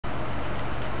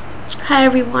Hi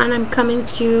everyone, I'm coming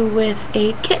to you with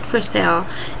a kit for sale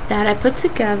that I put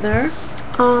together.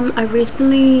 I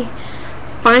recently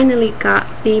finally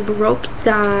got the Baroque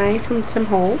die from Tim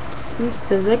Holtz from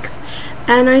Sizzix,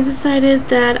 and I decided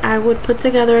that I would put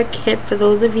together a kit for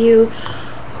those of you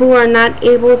who are not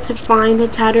able to find the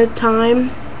Tattered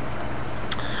time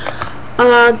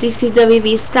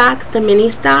DCWV stacks, the mini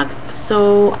stacks.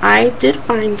 So I did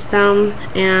find some,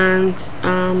 and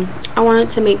I wanted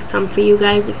to make some for you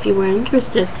guys if you were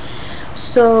interested.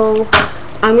 So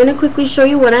I'm going to quickly show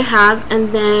you what I have, and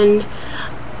then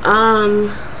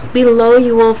below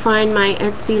you will find my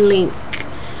Etsy link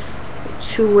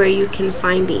to where you can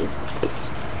find these.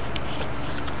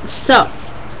 So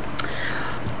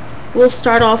we'll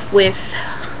start off with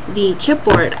the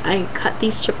chipboard. I cut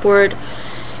these chipboard,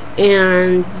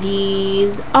 and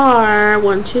these are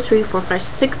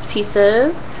 6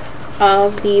 pieces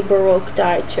of the Baroque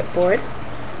die chipboard.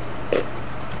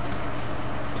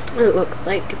 It looks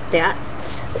like that.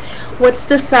 What's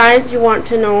the size you want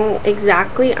to know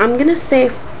exactly? I'm gonna say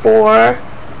 4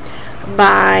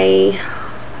 by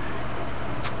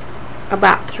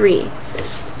about 3.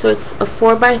 So it's a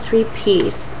 4 by 3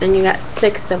 piece, and you got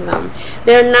 6 of them.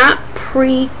 They're not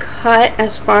pre-cut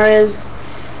as far as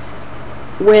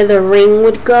where the ring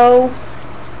would go,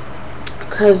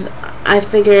 because I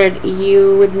figured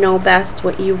you would know best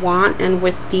what you want, and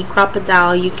with the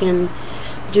crocodile you can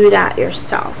do that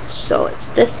yourself. So it's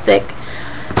this thick.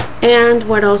 And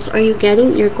what else are you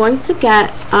getting? You're going to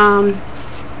get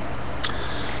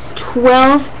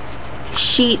 12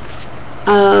 sheets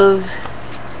of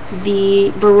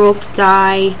the Baroque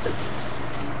die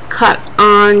cut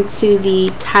onto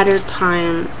the Tattered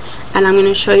time, and I'm going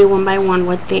to show you one by one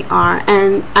what they are.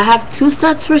 And I have 2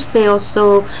 sets for sale,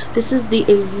 so this is the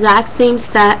exact same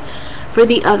set for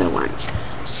the other one.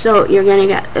 So you're going to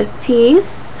get this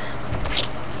piece,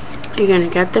 you're going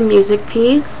to get the music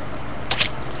piece,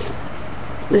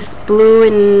 this blue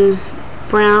and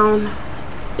brown,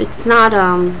 it's not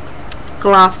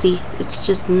glossy, it's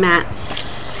just matte,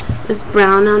 this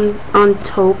brown on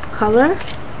taupe color,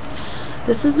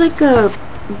 this is like a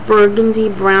burgundy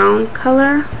brown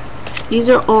color. These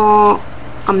are all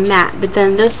a matte, but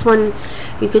then this one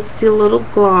you could see a little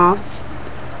gloss.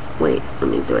 Wait, let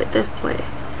me do it this way.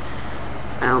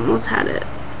 I almost had it.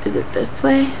 Is it this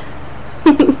way?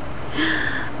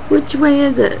 Which way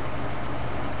is it?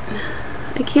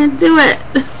 I can't do it.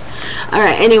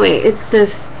 Alright, anyway, it's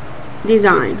this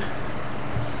design.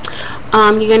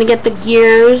 You're gonna get the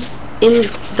gears in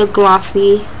the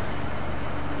glossy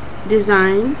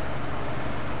design.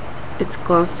 It's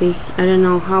glossy. I don't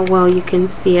know how well you can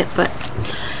see it, but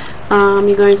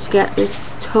you're going to get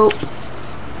this taupe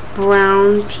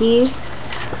brown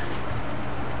piece,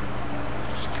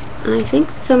 and I think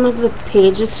some of the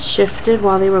pages shifted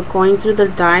while they were going through the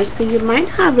die, so you might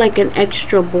have like an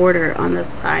extra border on the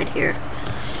side here,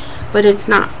 but it's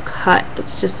not cut.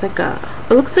 It's just like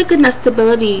it looks like a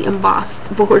nestability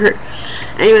embossed border.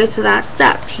 Anyway, so that's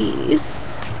that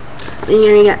piece. Then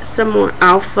you're gonna get some more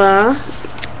alpha.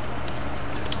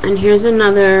 And here's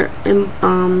another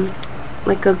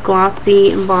like a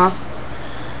glossy embossed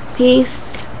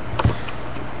piece.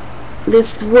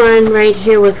 This one right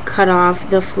here was cut off.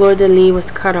 The fleur de lis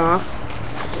was cut off.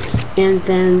 And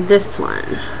then this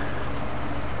one.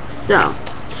 So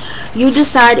you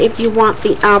decide if you want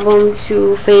the album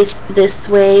to face this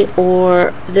way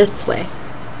or this way.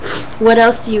 What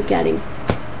else are you getting?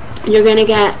 You're gonna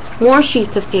get more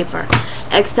sheets of paper,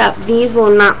 except these will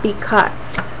not be cut.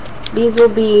 These will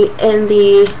be in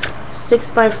the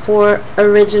 6x4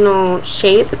 original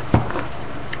shape.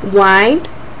 Why?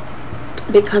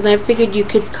 Because I figured you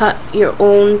could cut your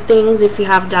own things if you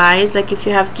have dies. Like if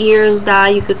you have gears die,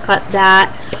 you could cut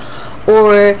that.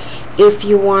 Or if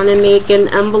you want to make an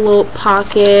envelope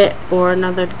pocket or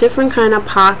another different kind of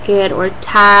pocket or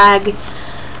tag,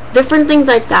 different things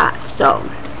like that. So,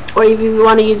 or if you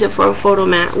want to use it for a photo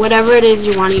mat, whatever it is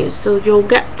you want to use. So you'll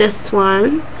get this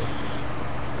one.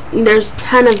 There's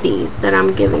 10 of these that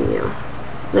I'm giving you.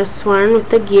 This one with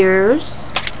the gears,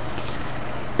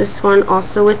 this one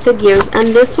also with the gears, and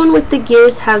this one with the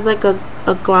gears has like a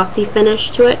glossy finish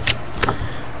to it.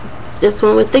 This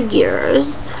one with the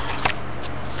gears.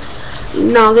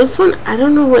 No, this one, I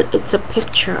don't know what it's a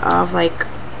picture of, like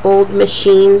old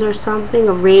machines or something,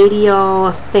 a radio,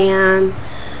 a fan.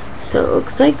 So it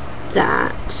looks like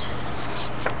that.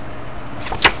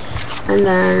 And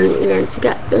then you're going to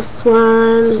get this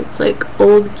one. It's like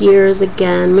old gears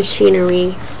again,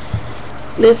 machinery.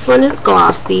 This one is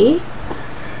glossy.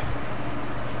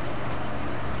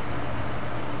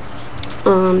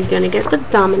 You're going to get the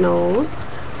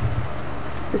dominoes.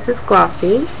 This is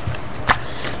glossy.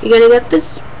 You're gonna get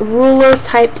this ruler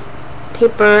type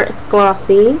paper. It's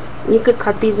glossy. You could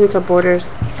cut these into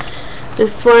borders.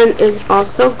 This one is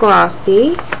also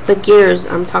glossy. The gears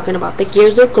I'm talking about, the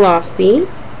gears are glossy.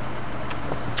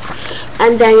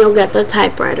 And then you'll get the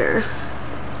typewriter,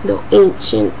 the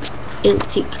ancient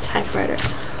antique typewriter.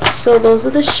 So those are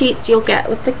the sheets you'll get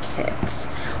with the kit.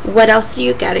 What else are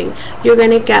you getting? You're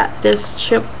gonna get this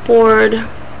chipboard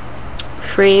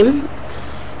frame.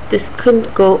 This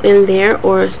could go in there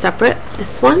or separate.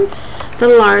 This one, the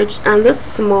large and the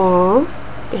small.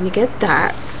 You're gonna get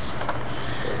that.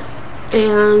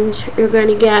 And you're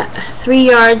gonna get 3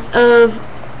 yards of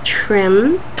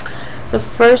trim. The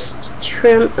first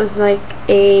trim is like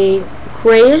a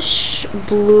grayish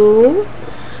blue,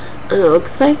 and it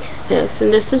looks like this.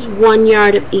 And this is 1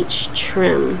 yard of each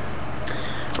trim.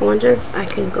 I wonder if I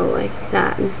can go like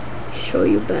that and show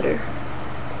you better.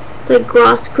 It's like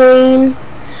gloss green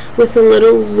with a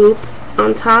little loop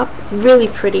on top. Really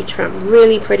pretty trim,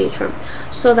 really pretty trim.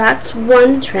 So that's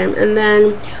one trim. And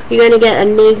then you're gonna get a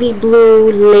navy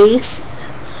blue lace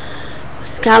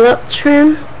scallop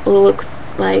trim. It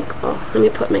looks like, oh, let me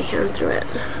put my hand through it.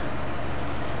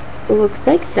 It looks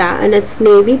like that, and it's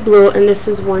navy blue, and this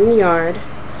is 1 yard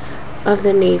of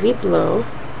the navy blue.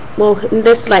 Well, in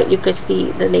this light you could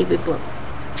see the navy blue.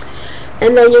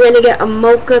 And then you're gonna get a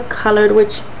mocha colored,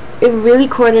 which it really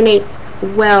coordinates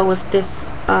well with this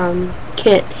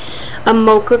kit, a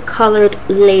mocha colored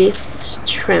lace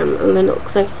trim, and then it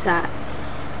looks like that.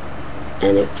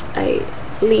 And if I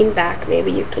lean back,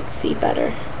 maybe you could see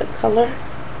better the color.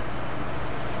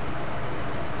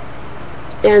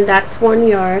 And that's 1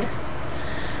 yard.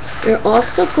 You're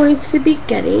also going to be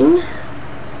getting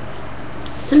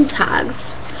some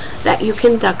tags that you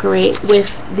can decorate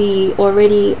with the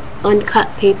already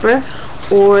uncut paper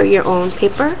or your own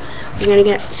paper. You're going to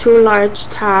get 2 large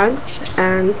tags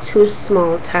and 2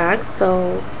 small tags.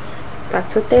 So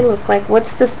that's what they look like.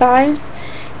 What's the size?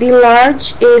 The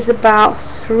large is about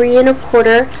 3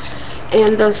 1/4,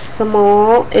 and the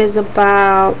small is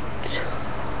about 2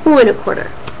 1/4.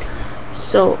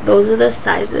 So those are the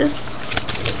sizes.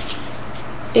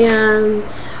 And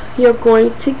you're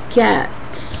going to get,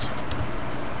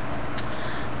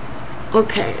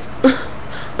 okay,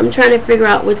 I'm trying to figure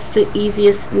out what's the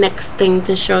easiest next thing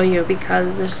to show you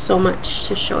because there's so much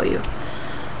to show you.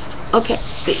 Okay,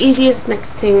 the easiest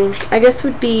next thing I guess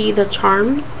would be the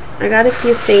charms. I got a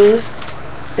few things.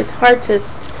 It's hard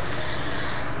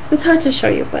to show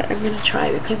you, but I'm gonna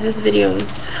try because this video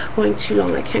is going too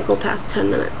long. I can't go past 10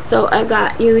 minutes. So I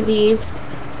got you these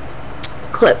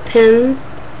clip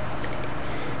pins,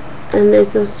 and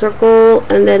there's a circle,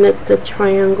 and then it's a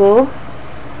triangle.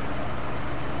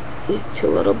 These 2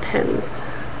 little pins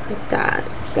like that.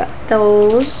 Got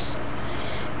those.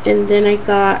 And then I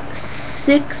got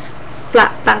 6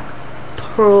 flat back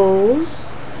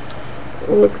pearls. It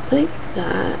looks like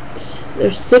that.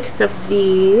 There's 6 of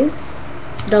these.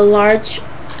 The large,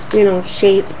 you know,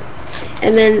 shape.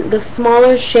 And then the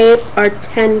smaller shape are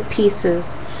 10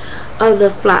 pieces of the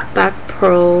flat back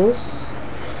pearls.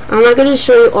 I'm not going to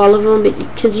show you all of them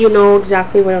because you know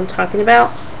exactly what I'm talking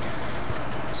about.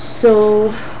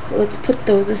 So let's put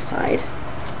those aside,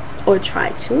 or try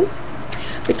to,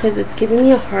 because it's giving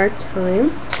me a hard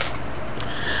time.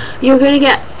 You're going to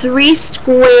get 3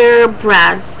 square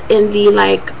brads in the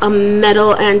like a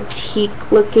metal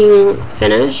antique looking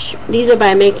finish. These are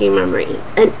by Making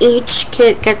Memories, and each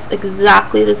kit gets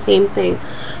exactly the same thing,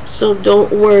 so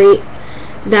don't worry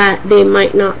that they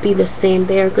might not be the same.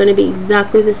 They are going to be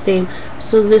exactly the same.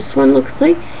 So this one looks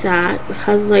like that. It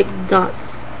has like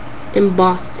dots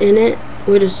embossed in it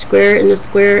with a square and a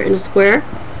square and a square.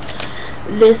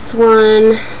 This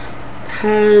one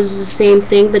has the same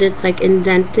thing, but it's like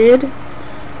indented,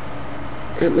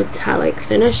 a metallic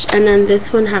finish. And then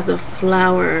this one has a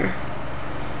flower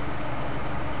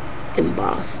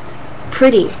embossed.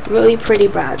 Pretty, really pretty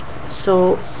brads.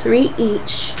 So 3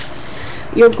 each.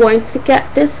 You're going to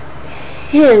get this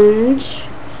hinge,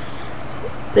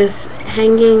 this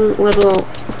hanging little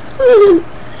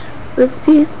this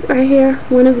piece right here,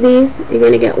 one of these. You're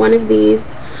going to get one of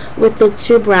these with the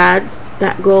 2 brads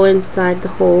that go inside the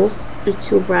holes. The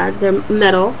 2 brads are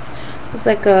metal. It's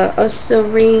like a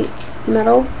silvery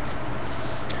metal.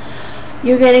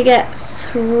 You're going to get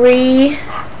 3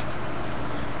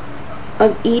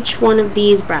 of each one of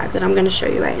these brads that I'm going to show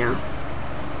you right now.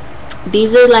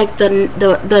 These are like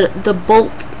the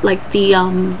bolt, like the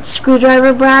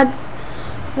screwdriver brads.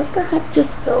 What the heck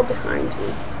just fell behind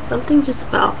me? Something just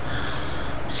fell.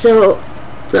 So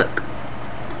look,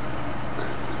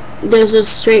 there's a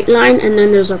straight line and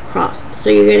then there's a cross. So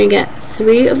you're gonna get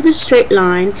 3 of the straight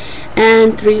line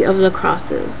and 3 of the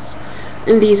crosses.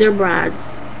 And these are brads.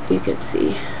 You can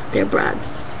see they're brads.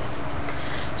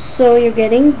 So you're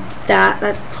getting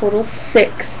that's total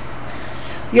 6.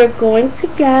 You're going to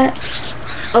get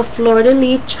a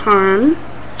fleur-de-lis charm.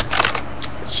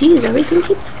 Jeez, everything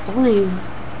keeps falling.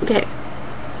 Okay.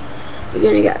 You're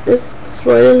gonna get this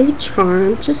fleur-de-lis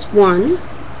charm, just one.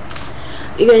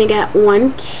 You're gonna get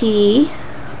 1 key,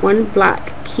 1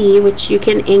 black key, which you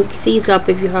can ink these up.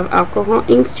 If you have alcohol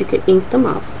inks, you can ink them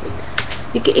up.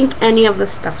 You can ink any of the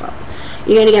stuff up.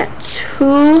 You're gonna get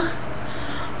 2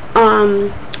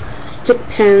 stick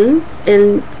pins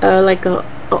in like a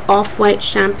off-white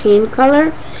champagne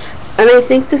color, and I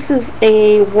think this is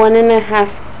a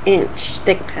 1.5 inch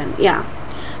stick pin. Yeah,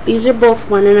 these are both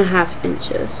 1.5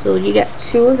 inches, so you get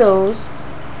 2 of those.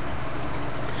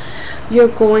 You're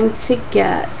going to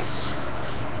get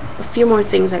a few more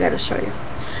things I gotta show you.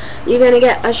 You're gonna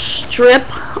get a strip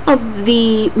of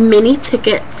the mini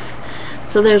tickets.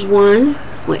 So there's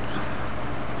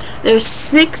there's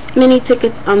 6 mini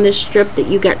tickets on this strip that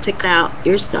you get to cut out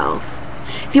yourself.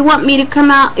 If you want me to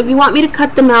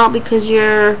cut them out because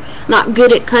you're not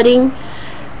good at cutting,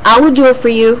 I will do it for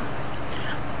you.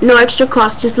 No extra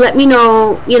cost. Just let me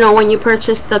know, when you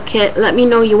purchase the kit, let me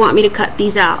know you want me to cut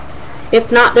these out.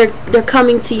 If not, they're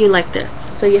coming to you like this.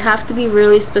 So you have to be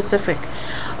really specific.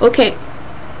 Okay.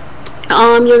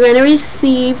 You're going to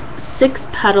receive 6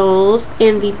 petals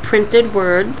in the printed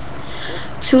words.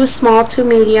 2 small, 2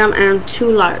 medium, and 2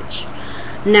 large.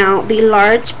 Now, the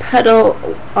large petal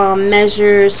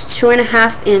measures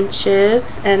 2.5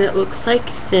 inches, and it looks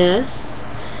like this.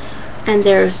 And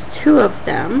there's 2 of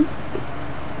them.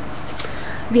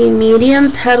 The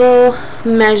medium petal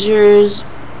measures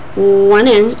 1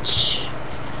 inch.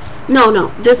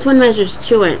 No, this one measures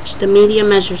 2 inch. The medium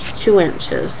measures 2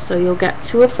 inches, so you'll get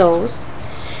 2 of those.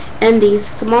 And the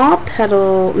small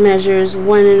petal measures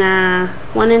 1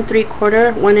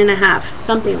 3/4, 1.5,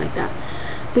 something like that.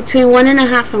 Between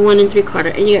 1.5 and 1 3/4,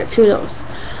 and you get 2 of those.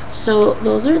 So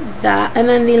those are that. And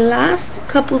then the last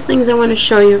couple things I want to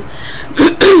show you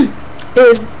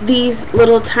is these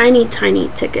little tiny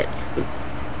tickets.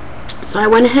 So I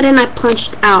went ahead and I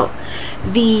punched out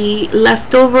the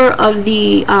leftover of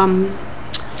the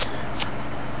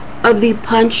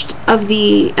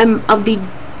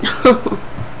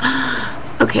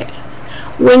okay,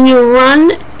 when you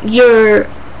run your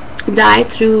die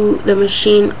through the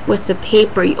machine with the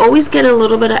paper, you always get a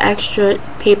little bit of extra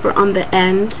paper on the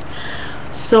end.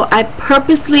 So I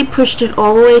purposely pushed it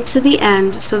all the way to the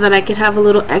end so that I could have a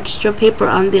little extra paper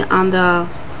on the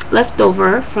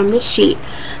leftover from the sheet,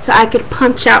 so I could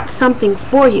punch out something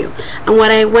for you. And what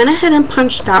I went ahead and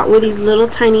punched out were these little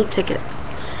tiny tickets,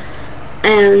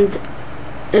 and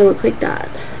it looked like that.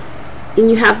 And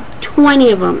you have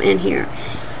 20 of them in here,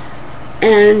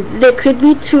 and there could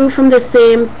be 2 from the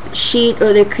same sheet,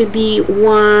 or there could be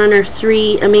 1 or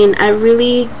 3. I mean,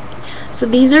 so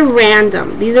these are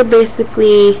random. These are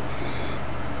basically,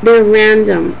 they're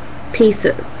random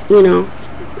pieces,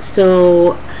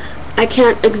 so I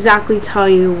can't exactly tell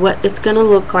you what it's gonna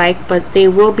look like, but they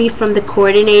will be from the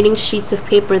coordinating sheets of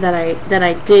paper that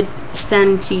I did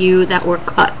send to you that were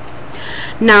cut.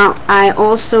 Now, I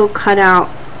also cut out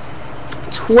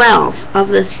 12 of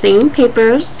the same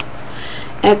papers,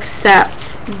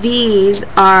 except these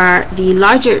are the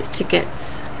larger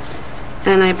tickets,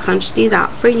 and I punched these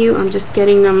out for you. I'm just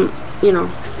getting them,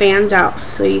 fanned out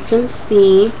so you can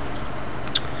see.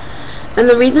 And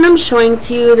the reason I'm showing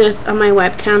to you this on my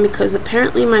webcam, because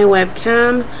apparently my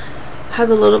webcam has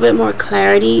a little bit more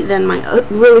clarity than my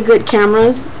really good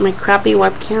cameras, my crappy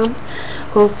webcam.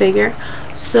 Go figure.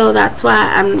 So that's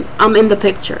why I'm in the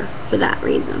picture for that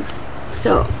reason.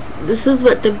 So this is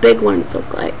what the big ones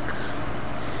look like.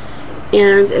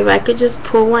 And if I could just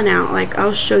pull one out, like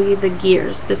I'll show you the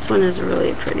gears. This one is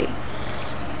really pretty.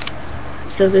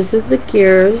 So this is the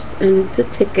gears, and it's a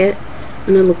ticket.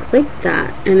 And it looks like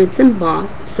that, and it's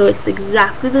embossed, so it's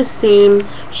exactly the same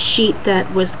sheet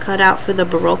that was cut out for the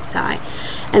Baroque die.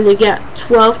 And they get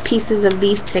 12 pieces of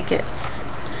these tickets.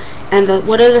 And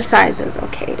what are the sizes?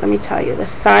 Okay, let me tell you. The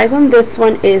size on this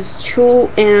one is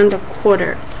 2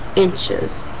 1/4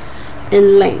 inches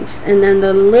in length, and then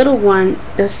the little one,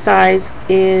 the size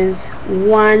is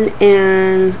 1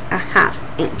 1/2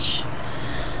 inch.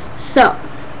 So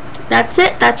that's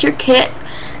it. That's your kit.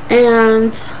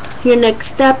 And your next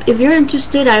step, if you're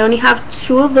interested, I only have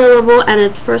 2 available, and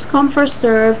it's first come first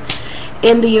serve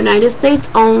in the United States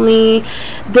only.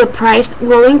 The price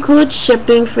will include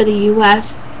shipping for the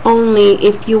US only.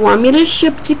 If you want me to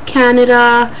ship to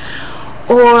Canada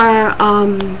or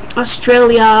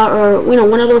Australia, or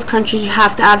one of those countries, you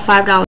have to add $5.